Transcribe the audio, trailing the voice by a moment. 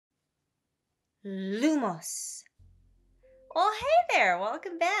Lumos. Well, hey there,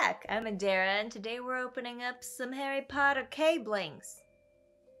 welcome back. I'm Adara, and today we're opening up some Harry Potter K-Blings.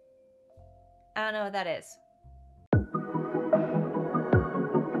 I don't know what that is.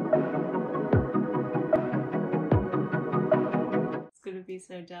 It's gonna be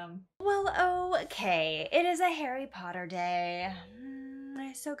so dumb. Well, okay, it is a Harry Potter day.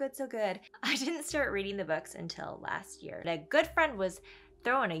 So good, so good. I didn't start reading the books until last year. A good friend was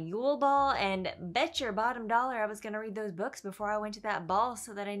throwing a Yule ball, and bet your bottom dollar I was gonna read those books before I went to that ball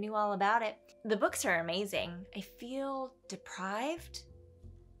so that I knew all about it. The books are amazing. I feel deprived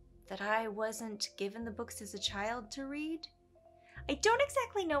that I wasn't given the books as a child to read. I don't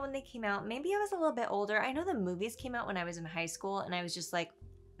exactly know when they came out. Maybe I was a little bit older. I know the movies came out when I was in high school, and I was just like,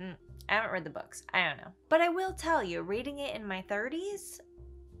 I haven't read the books. I don't know. But I will tell you, reading it in my 30s,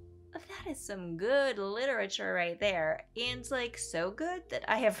 that is some good literature right there. And like so good that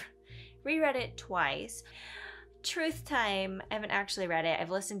I have reread it twice. Truth time, I haven't actually read it.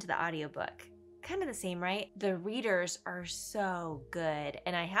 I've listened to the audiobook. Kind of the same, right? The readers are so good.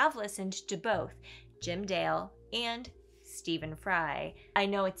 And I have listened to both Jim Dale and Stephen Fry. I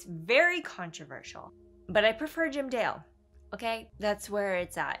know it's very controversial, but I prefer Jim Dale. Okay, that's where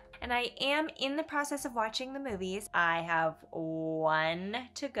it's at. And I am in the process of watching the movies. I have one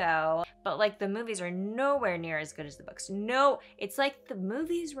to go, but like the movies are nowhere near as good as the books. No, it's like the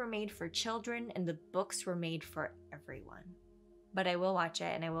movies were made for children and the books were made for everyone. But I will watch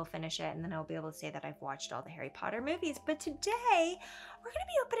it and I will finish it, and then I'll be able to say that I've watched all the Harry Potter movies. But today, we're gonna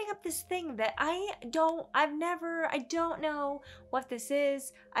be opening up this thing that I don't know what this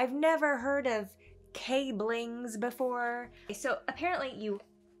is. I've never heard of K-Blings before. So apparently you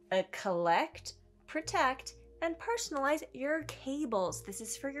collect, protect, and personalize your cables. This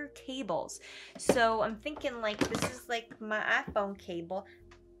is for your cables. So I'm thinking like this is like my iPhone cable.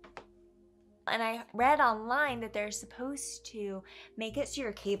 And I read online that they're supposed to make it so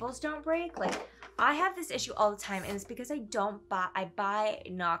your cables don't break. Like I have this issue all the time, and it's because I buy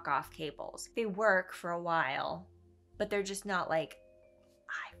knockoff cables. They work for a while, but they're just not like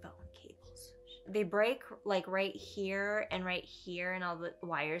iPhone cables. They break like right here, and all the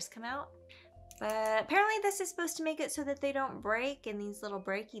wires come out. But apparently this is supposed to make it so that they don't break in these little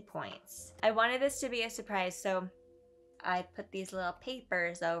breaky points. I wanted this to be a surprise, so I put these little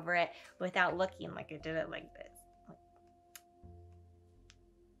papers over it without looking, like I did it like this.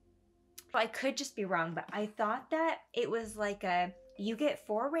 I could just be wrong, but I thought that it was like you get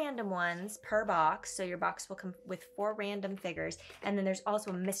 4 random ones per box, so your box will come with 4 random figures, and then there's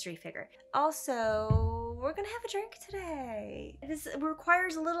also a mystery figure. Also, we're gonna have a drink today. This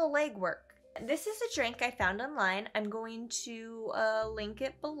requires a little legwork. This is a drink I found online. I'm going to link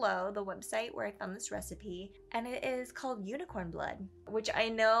it below, the website where I found this recipe, and it is called unicorn blood, which I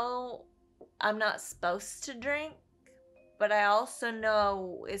know I'm not supposed to drink, but I also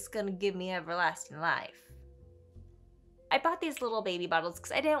know it's gonna give me everlasting life. I bought these little baby bottles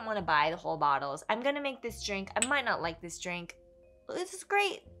because I didn't want to buy the whole bottles. I'm gonna make this drink. I might not like this drink. This is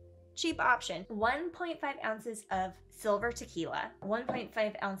great. Cheap option. 1.5 ounces of silver tequila,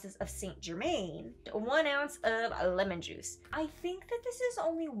 1.5 ounces of Saint Germain, 1 ounce of lemon juice. I think that this is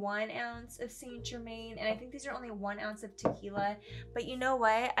only 1 ounce of Saint Germain, and I think these are only 1 ounce of tequila. But you know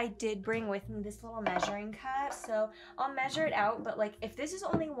what? I did bring with me this little measuring cup, so I'll measure it out. But like, if this is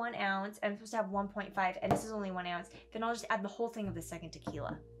only 1 ounce, and I'm supposed to have 1.5, and this is only 1 ounce, then I'll just add the whole thing of the second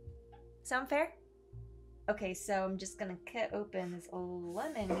tequila. Sound fair? Okay, so I'm just gonna cut open this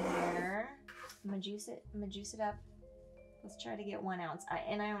lemon here. I'm gonna juice it up. Let's try to get 1 ounce.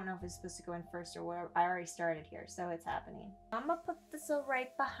 I don't know if it's supposed to go in first or what. I already started here, so it's happening. I'm gonna put this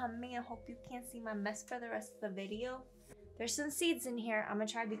right behind me. I hope you can't see my mess for the rest of the video. There's some seeds in here. I'm gonna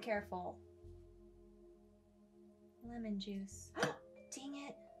try to be careful. Lemon juice. Dang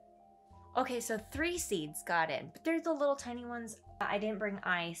it. Okay, so 3 seeds got in, but they're the little tiny ones. I didn't bring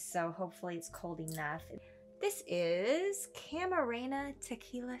ice, so hopefully it's cold enough. This is Camarena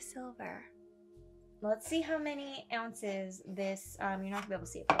Tequila Silver. Let's see how many ounces this, you're not gonna be able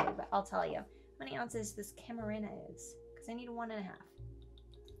to see it probably, but I'll tell you how many ounces this Camarena is, because I need 1.5.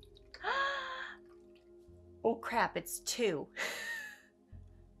 Oh crap, it's 2.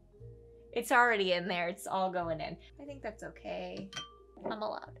 It's already in there, it's all going in. I think that's okay. I'm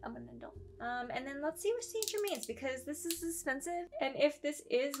allowed, I'm an adult. And then let's see what Saint Germain's, because this is expensive. And if this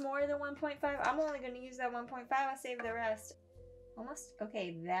is more than 1.5, I'm only gonna use that 1.5, I'll save the rest. Almost,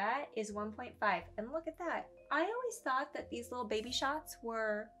 okay, that is 1.5, and look at that. I always thought that these little baby shots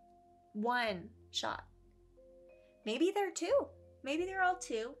were 1 shot. Maybe they're 2, maybe they're all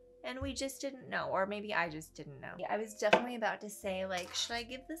 2. and we just didn't know, or maybe I just didn't know. I was definitely about to say, like, should I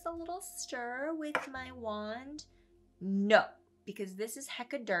give this a little stir with my wand? No, because this is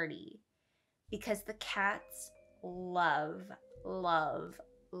hecka dirty. Because the cats love, love,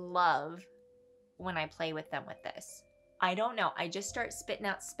 love when I play with them with this. I don't know, I just start spitting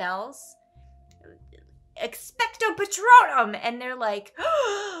out spells. Expecto Patronum! And they're like,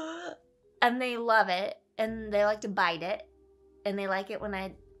 and they love it, and they like to bite it, and they like it when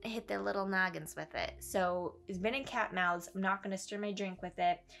I hit their little noggins with it. So it's been in cat mouths. I'm not gonna stir my drink with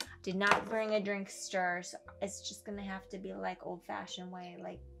it. Did not bring a drink stir, so it's just gonna have to be like old-fashioned way,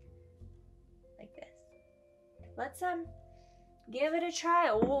 like this. Let's give it a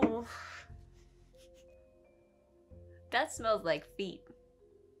try. Ooh. That smells like feet.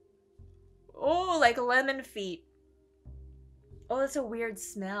 Oh, like lemon feet. Oh, that's a weird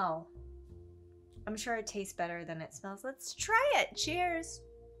smell. I'm sure it tastes better than it smells. Let's try it. Cheers.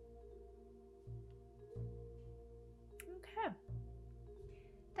 Okay.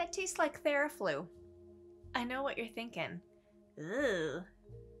 That tastes like Theraflu. I know what you're thinking. Ugh.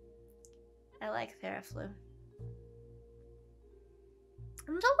 I like Theraflu.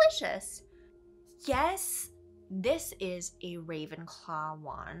 Delicious. Yes, this is a Ravenclaw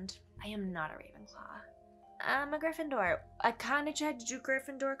wand. I am not a Ravenclaw. I'm a Gryffindor. I kind of tried to do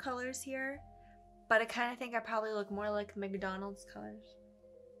Gryffindor colors here, but I kind of think I probably look more like McDonald's colors.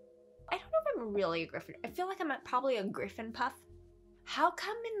 I don't know if I'm really a Gryffindor. I feel like I'm probably a Griffin Puff. How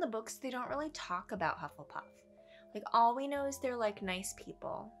come in the books they don't really talk about Hufflepuff? Like, all we know is they're like nice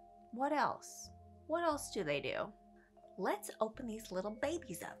people. What else? What else do they do? Let's open these little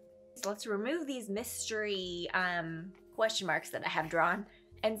babies up. So let's remove these mystery question marks that I have drawn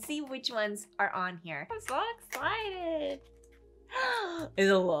and see which ones are on here. I'm so excited. It's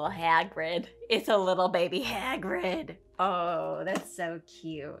a little Hagrid. It's a little baby Hagrid. Oh, that's so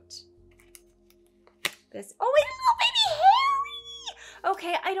cute. This, oh, it's a little baby Harry.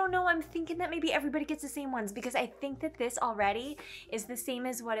 Okay, I don't know. I'm thinking that maybe everybody gets the same ones because I think that this already is the same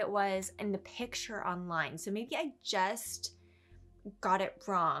as what it was in the picture online. So maybe I just got it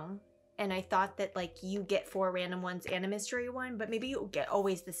wrong. And I thought that like you get 4 random ones and a mystery one, but maybe you get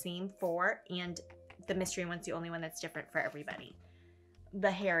always the same 4 and the mystery one's the only one that's different for everybody.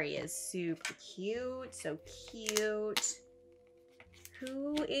 The Harry is super cute, so cute.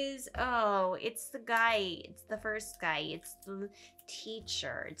 Who is, oh, it's the guy, it's the first guy, it's the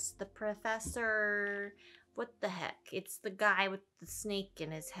teacher, it's the professor, what the heck? It's the guy with the snake in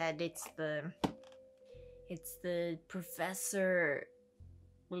his head, it's the professor.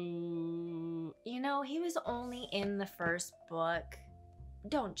 You know, he was only in the first book.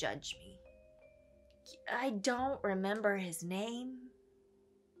 Don't judge me. I don't remember his name.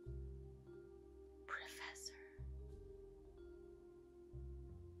 Professor.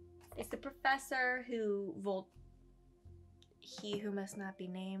 It's the professor who he who must not be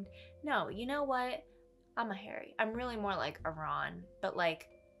named. No, you know what? I'm a Harry. I'm really more like a Ron, but like,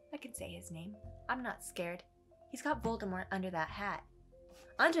 I can say his name. I'm not scared. He's got Voldemort under that hat.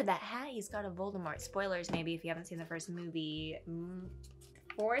 Under that hat, he's got a Voldemort. Spoilers, maybe, if you haven't seen the first movie.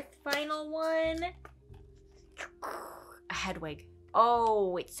 4th final one. A Hedwig.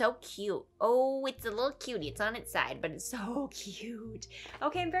 Oh, it's so cute. Oh, it's a little cutie. It's on its side, but it's so cute.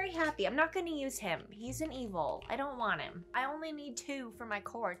 Okay, I'm very happy. I'm not going to use him. He's an evil. I don't want him. I only need 2 for my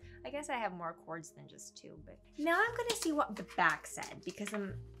cord. I guess I have more cords than just 2, but now I'm going to see what the back said because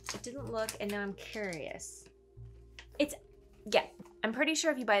it didn't look, and now I'm curious. Yeah, I'm pretty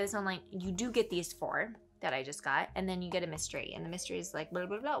sure if you buy this online, you do get these 4 that I just got, and then you get a mystery, and the mystery is like, blah,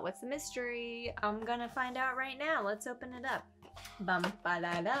 blah, blah. What's the mystery? I'm gonna find out right now. Let's open it up. Bum, ba,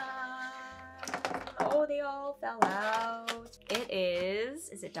 da, da. Oh, they all fell out. It is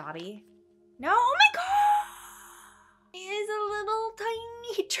it Dobby? No, oh my god! It is a little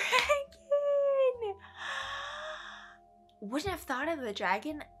tiny dragon! Wouldn't have thought of the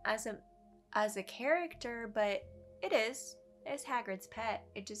dragon as a character, but it is. It's Hagrid's pet.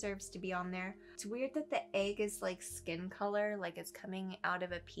 It deserves to be on there. It's weird that the egg is like skin color, like it's coming out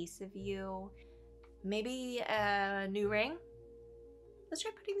of a piece of you. Maybe a new ring? Let's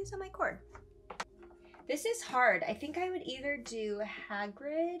try putting these on my cord. This is hard. I think I would either do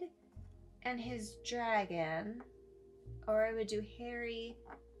Hagrid and his dragon, or I would do Harry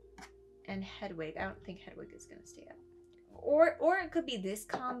and Hedwig. I don't think Hedwig is gonna stay up. Or it could be this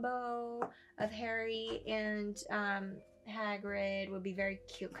combo of Harry and Hagrid would be very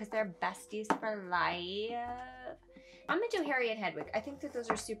cute because they're besties for life. I'm gonna do Harry and Hedwig. I think that those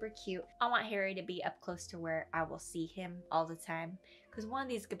are super cute. I want Harry to be up close to where I will see him all the time because one of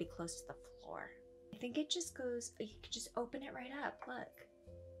these could be close to the floor. I think it just goes, you could just open it right up, look.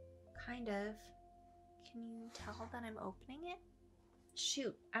 kind of. Can you tell that I'm opening it?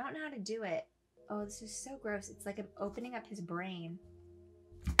 Shoot, I don't know how to do it. Oh, this is so gross. It's like I'm opening up his brain.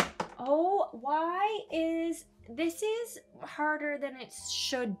 Oh, why is... This is harder than it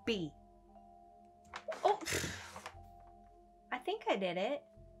should be. Oh, I think I did it.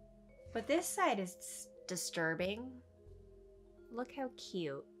 But this side is disturbing. Look how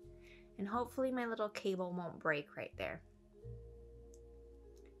cute. And hopefully my little cable won't break right there.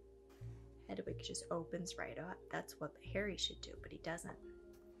 Hedwig just opens right up. That's what Harry should do, but he doesn't.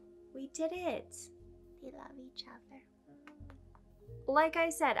 We did it. They love each other. Like I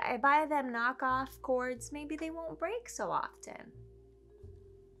said, I buy them knockoff cords. Maybe they won't break so often.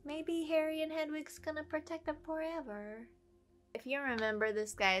 Maybe Harry and Hedwig's gonna protect them forever. If you remember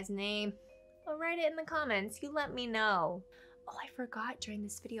this guy's name, I'll write it in the comments. You let me know. Oh, I forgot during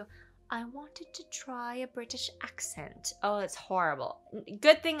this video. I wanted to try a British accent. Oh, it's horrible.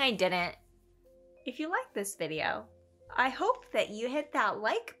 Good thing I didn't. If you like this video, I hope that you hit that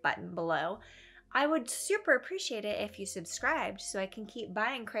like button below. I would super appreciate it if you subscribed so I can keep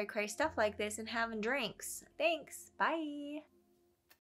buying cray-cray stuff like this and having drinks. Thanks. Bye.